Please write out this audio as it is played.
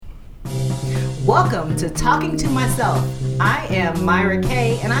Welcome to Talking to Myself. I am Myra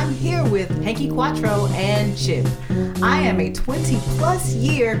Kay, and I'm here with Hanky Quattro and Chip. I am a 20-plus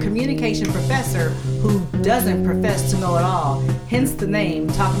year communication professor who doesn't profess to know it all, hence the name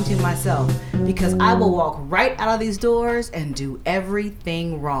Talking to Myself, because I will walk right out of these doors and do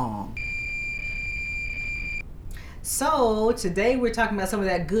everything wrong. So today we're talking about some of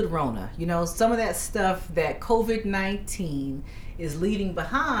that good Rona, some of that stuff that COVID-19 is leaving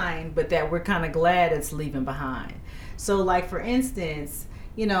behind, but that we're kind of glad it's leaving behind. So like for instance,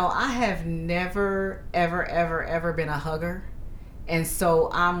 I have never, ever been a hugger. And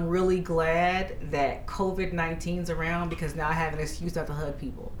so I'm really glad that COVID-19's around because now I have an excuse not to hug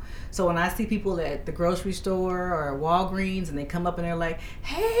people. So when I see people at the grocery store or Walgreens and they come up and they're like,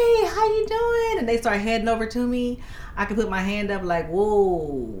 hey, how you doing? And they start heading over to me, I can put my hand up like,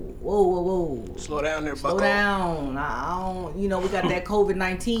 whoa. Slow down there, Slow bucko. down. I don't, we got that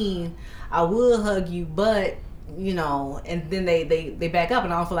COVID-19. I will hug you, but and then they back up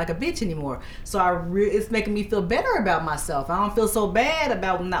and I don't feel like a bitch anymore. So it's making me feel better about myself. I don't feel so bad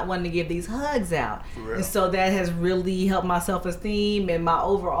about not wanting to give these hugs out. And so that has really helped my self-esteem and my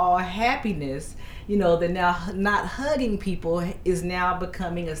overall happiness, that now not hugging people is now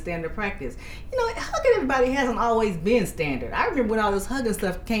becoming a standard practice. Hugging everybody hasn't always been standard. I remember when all this hugging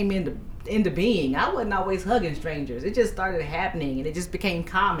stuff came into being, I wasn't always hugging strangers. It just started happening and it just became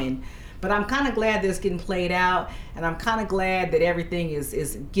common. But I'm kind of glad that it's getting played out, and I'm kind of glad that everything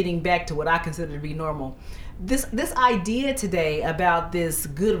is getting back to what I consider to be normal. This idea today about this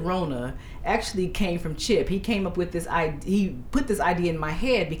good Rona actually came from Chip. He came up with this idea. He put this idea in my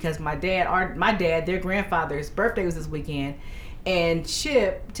head because my dad, their grandfather's birthday was this weekend. And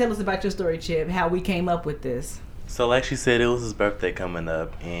Chip, tell us about your story, Chip, how we came up with this. So like she said, it was his birthday coming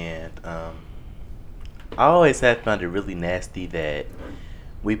up, and I always have found it really nasty that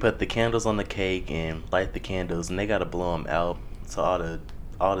we put the candles on the cake and light the candles, and they gotta blow them out so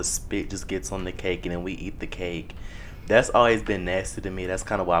all the spit just gets on the cake, and then we eat the cake. That's always been nasty to me. That's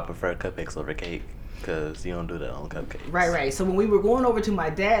kind of why I prefer cupcakes over cake, because you don't do that on cupcakes. Right. So when we were going over to my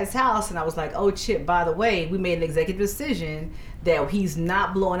dad's house, and I was like, oh, Chip, by the way, we made an executive decision that he's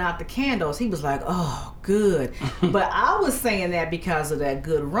not blowing out the candles. He was like, oh, good. But I was saying that because of that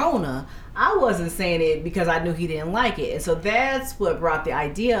good Rona. I wasn't saying it because I knew he didn't like it. And so that's what brought the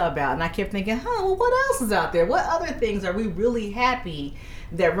idea about. And I kept thinking, well, what else is out there? What other things are we really happy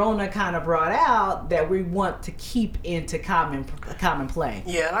that Rona kind of brought out that we want to keep into common play?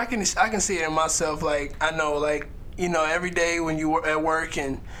 Yeah, and I can see it in myself. Like, I know, every day when you were at work,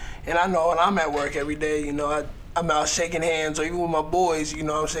 and I know when I'm at work every day, I'm out shaking hands, or even with my boys,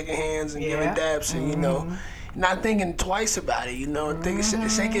 I'm shaking hands and giving daps, and, not thinking twice about it,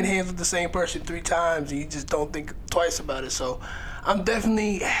 shaking hands with the same person 3 times, and you just don't think twice about it. So I'm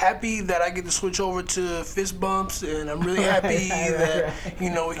definitely happy that I get to switch over to fist bumps, and I'm really happy that,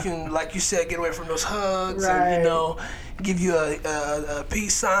 we can, like you said, get away from those hugs, and, give you a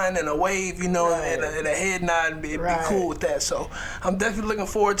peace sign and a wave, and a head nod, and be cool with that. So I'm definitely looking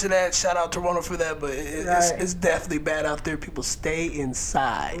forward to that. Shout out to Rona for that, but it's definitely bad out there. People stay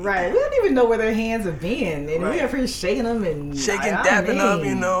inside. Right. We don't even know where their hands have been, and we are here shaking them and dapping up,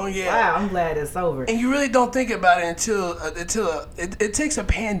 Wow, I'm glad it's over. And you really don't think about it until it takes a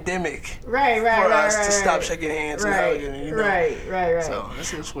pandemic for us to stop shaking hands and hugging. Right. So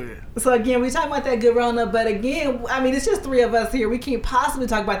it's weird. So again, we talking about that good Rona, but again, I mean, it's just 3 of us here. We can't possibly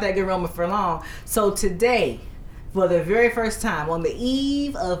talk about that good Rona for long. So today, for the very first time, on the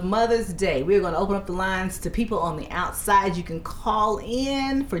eve of Mother's Day, we're going to open up the lines to people on the outside. You can call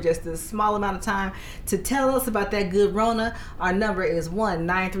in for just a small amount of time to tell us about that good Rona. Our number is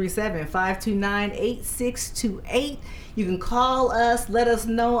 1-937-529-8628. You can call us, let us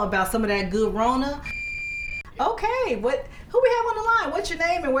know about some of that good Rona. Okay, who we have on the line? What's your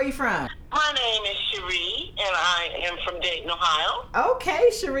name and where you from? My name is Cherie, and I am from Dayton, Ohio. Okay,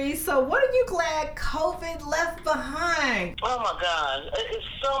 Cherie. So what are you glad COVID left behind? Oh, my God. It's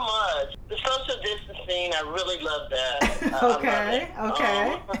so much. The social distancing, I really love that. Okay.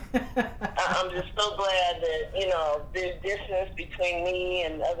 I'm just so glad that, there's distance between me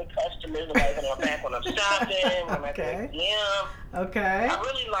and other customers, like when I'm back when I'm shopping, when I'm at the ATM. Okay. I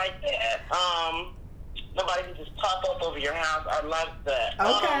really like that. Nobody can just pop up over your house. I like that.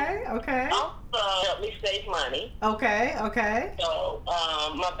 Okay. Also, help me save money. Okay. So,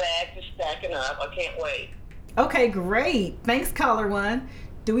 my bags are stacking up. I can't wait. Okay, great. Thanks, caller 1.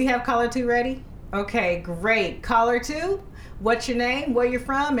 Do we have caller 2 ready? Okay, great. Caller 2, what's your name, where you're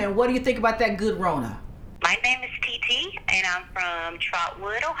from, and what do you think about that good Rona? My name is TT, and I'm from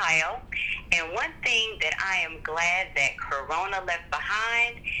Trotwood, Ohio. And one thing that I am glad that Corona left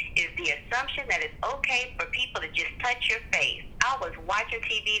behind is the assumption that it's okay for people to just touch your face. I was watching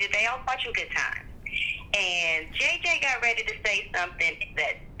TV today. I was watching Good Times. And JJ got ready to say something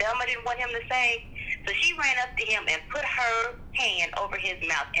that Thelma didn't want him to say. So she ran up to him and put her hand over his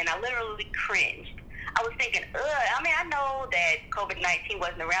mouth, and I literally cringed. I was thinking, I mean, I know that COVID-19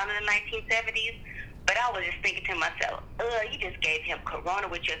 wasn't around in the 1970s, but I was just thinking to myself, you just gave him corona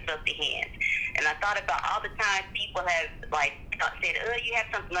with your filthy hands. And I thought about all the times people have, like, said, you have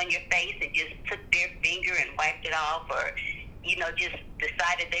something on your face, and just took their finger and wiped it off, or, you know, just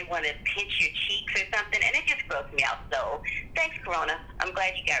decided they want to pinch your cheeks or something, and it just grossed me out. So, thanks, Corona. I'm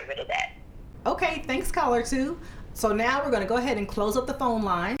glad you got rid of that. Okay, thanks, caller 2. So now we're going to go ahead and close up the phone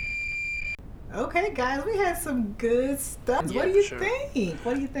line. Okay, guys, we had some good stuff. Yeah, what do you sure. think?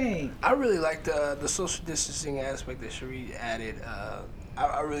 What do you think? I really like the social distancing aspect that Cherie added.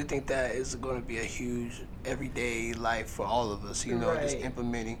 I really think that is going to be a huge everyday life for all of us, you know, just Right.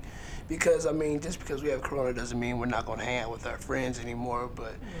 implementing. Because, I mean, just because we have corona doesn't mean we're not going to hang out with our friends anymore.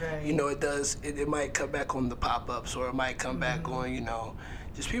 But, Right. you know, it might come back on the pop-ups, or it might come back on, you know,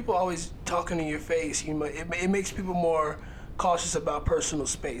 just people always talking in your face. You know, it makes people more cautious about personal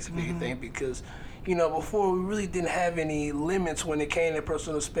space, if anything, because, you know, before we really didn't have any limits when it came to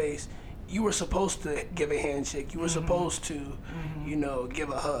personal space. You were supposed to give a handshake. You were supposed to, you know, give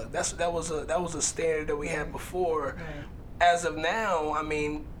a hug. That was a standard that we had before. Right. As of now, I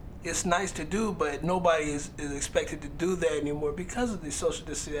mean, it's nice to do, but nobody is expected to do that anymore because of these social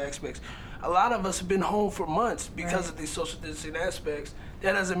distancing aspects. A lot of us have been home for months because of these social distancing aspects.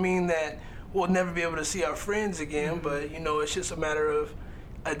 That doesn't mean that we'll never be able to see our friends again, but, you know, it's just a matter of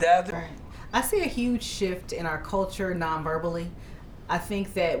adapting. Right. I see a huge shift in our culture non-verbally. I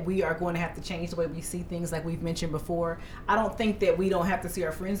think that we are going to have to change the way we see things, like we've mentioned before. I don't think that we don't have to see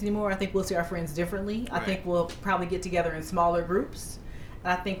our friends anymore. I think we'll see our friends differently. I think we'll probably get together in smaller groups.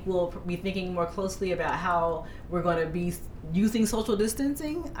 And I think we'll be thinking more closely about how we're going to be using social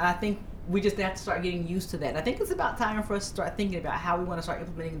distancing. I think we just have to start getting used to that. I think it's about time for us to start thinking about how we want to start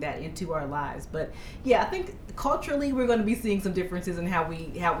implementing that into our lives. But yeah, I think culturally we're going to be seeing some differences in how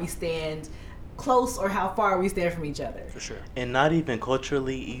we stand close, or how far we stand from each other. For sure. And not even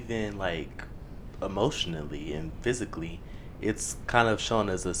culturally, even like emotionally and physically, it's kind of shown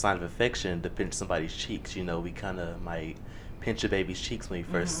as a sign of affection to pinch somebody's cheeks. You know, we kind of might pinch a baby's cheeks when we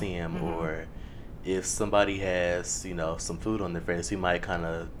first see him, or if somebody has, you know, some food on their face, we might kind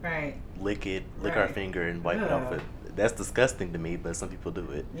of Right. lick our Right. finger and wipe it off. That's disgusting to me, but some people do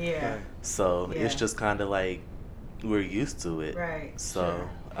it. Yeah. So Yeah. it's just kind of like we're used to it. Right. So Sure.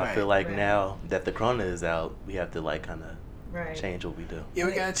 I feel like Right. now that the corona is out, we have to like kind of Right. change what we do. Yeah,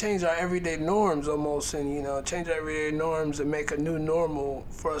 we gotta change our everyday norms almost, and, you know, change our everyday norms and make a new normal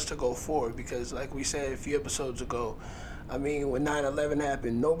for us to go forward. Because, like we said a few episodes ago, I mean, when 9/11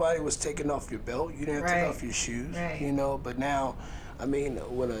 happened, nobody was taking off your belt. You didn't have to Right. take off your shoes, Right. you know. But now, I mean,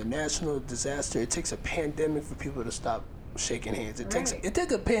 when a national disaster, it takes a pandemic for people to stop shaking hands. It takes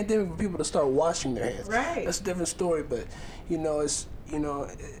a pandemic for people to start washing their hands. Right. That's a different story, but, you know,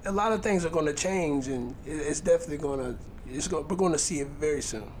 a lot of things are going to change, and it's definitely we're going to see it very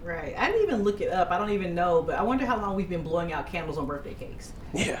soon. Right. I didn't even look it up. I don't even know, but I wonder how long we've been blowing out candles on birthday cakes.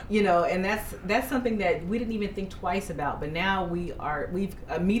 Yeah. You know, and that's something that we didn't even think twice about, but now we've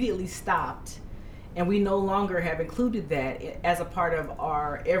immediately stopped, and we no longer have included that as a part of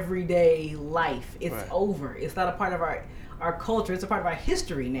our everyday life. It's Right. over. It's not a part of our culture. It's a part of our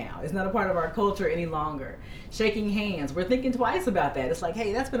history now. It's not a part of our culture any longer. Shaking hands, we're thinking twice about that. It's like,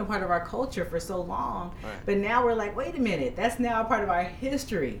 hey, that's been a part of our culture for so long, but now we're like, wait a minute, that's now a part of our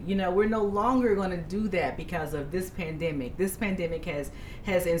history. You know, we're no longer going to do that because of this pandemic. This pandemic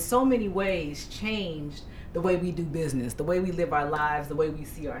has in so many ways changed the way we do business, the way we live our lives, the way we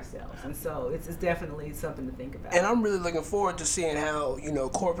see ourselves. And so it's definitely something to think about. And I'm really looking forward to seeing how, you know,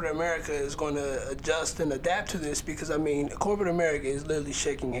 corporate America is going to adjust and adapt to this, because, I mean, corporate America is literally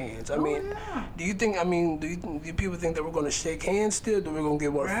shaking hands. I mean, yeah. do people think that we're going to shake hands still? Do we going to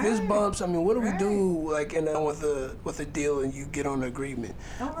get more fist Right. bumps? I mean, what do we Right. do, like, with a deal and you get on an agreement?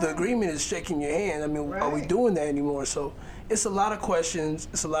 The right. agreement is shaking your hand. I mean, are we Right. doing that anymore? So it's a lot of questions.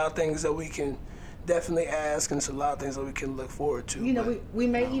 It's a lot of things that we can definitely ask, and it's a lot of things that we can look forward to. You know, but- we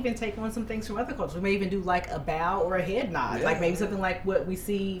may even take on some things from other cultures. We may even do like a bow or a head nod, Yeah. like maybe something like what we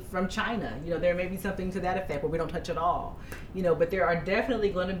see from China. You know, there may be something to that effect where we don't touch at all. You know, but there are definitely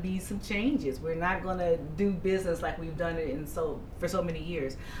going to be some changes. We're not going to do business like we've done it for so many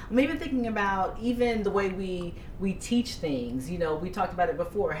years. I'm even thinking about even the way we teach things. You know, we talked about it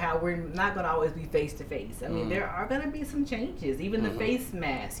before, how we're not going to always be face to face. I mean, there are going to be some changes. Even the face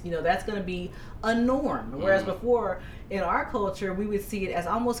mask, you know, that's going to be a norm. Whereas before, in our culture, we would see it as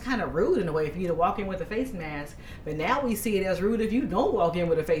almost kind of rude in a way for you to walk in with a face mask. But now we see it as rude if you don't walk in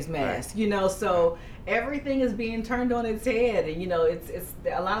with a face mask. You know, so everything is being turned on its head, and you know, it's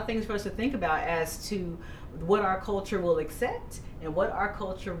a lot of things for us to think about as to what our culture will accept and what our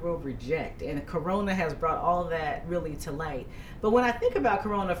culture will reject. And Corona has brought all that really to light. But when I think about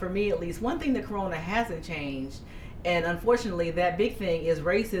Corona, for me at least, one thing that Corona hasn't changed, and unfortunately that big thing, is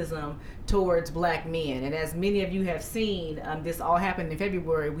racism towards black men. And as many of you have seen, this all happened in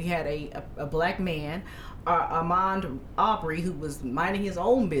February. We had a black man, Ahmaud Arbery, who was minding his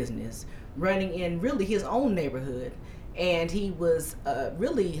own business, running in really his own neighborhood. And he was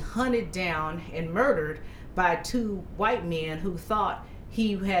really hunted down and murdered by two white men who thought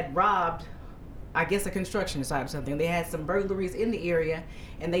he had robbed, I guess, a construction site or something. They had some burglaries in the area,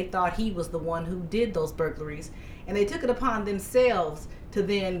 and they thought he was the one who did those burglaries. And they took it upon themselves to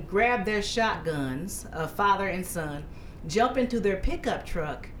then grab their shotguns, father and son, jump into their pickup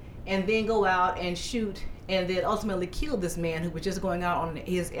truck, and then go out and shoot, and then ultimately kill this man who was just going out on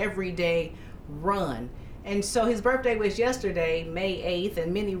his everyday run. And so his birthday was yesterday, May 8th,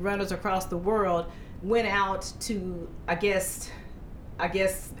 and many runners across the world went out to, I guess,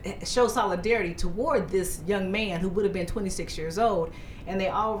 show solidarity toward this young man who would have been 26 years old. And they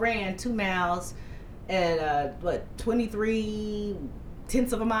all ran 2 miles and 23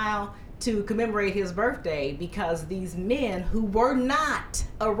 tenths of a mile to commemorate his birthday, because these men who were not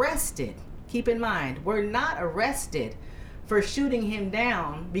arrested, keep in mind, were not arrested for shooting him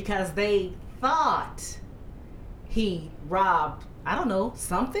down because they thought he robbed, I don't know,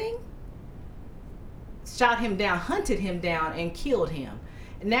 something, shot him down, hunted him down, and killed him.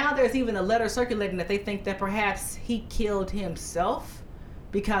 Now there's even a letter circulating that they think that perhaps he killed himself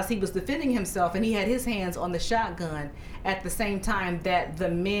because he was defending himself and he had his hands on the shotgun at the same time that the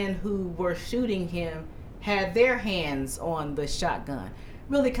men who were shooting him had their hands on the shotgun.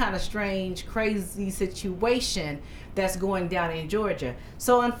 Really kind of strange, crazy situation that's going down in Georgia.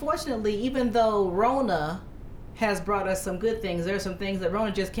 So unfortunately, even though Rona has brought us some good things, there are some things that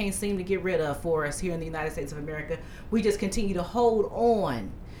Rona just can't seem to get rid of for us here in the United States of America. We just continue to hold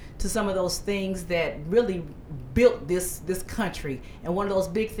on to some of those things that really built this country. And one of those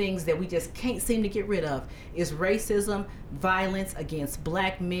big things that we just can't seem to get rid of is racism, violence against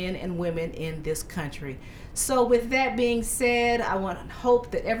black men and women in this country. So with that being said, I want to hope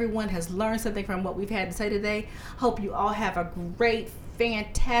that everyone has learned something from what we've had to say today. Hope you all have a great,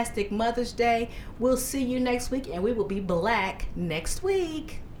 fantastic Mother's Day. We'll see you next week, and we will be black next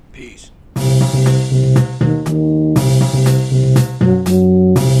week. Peace.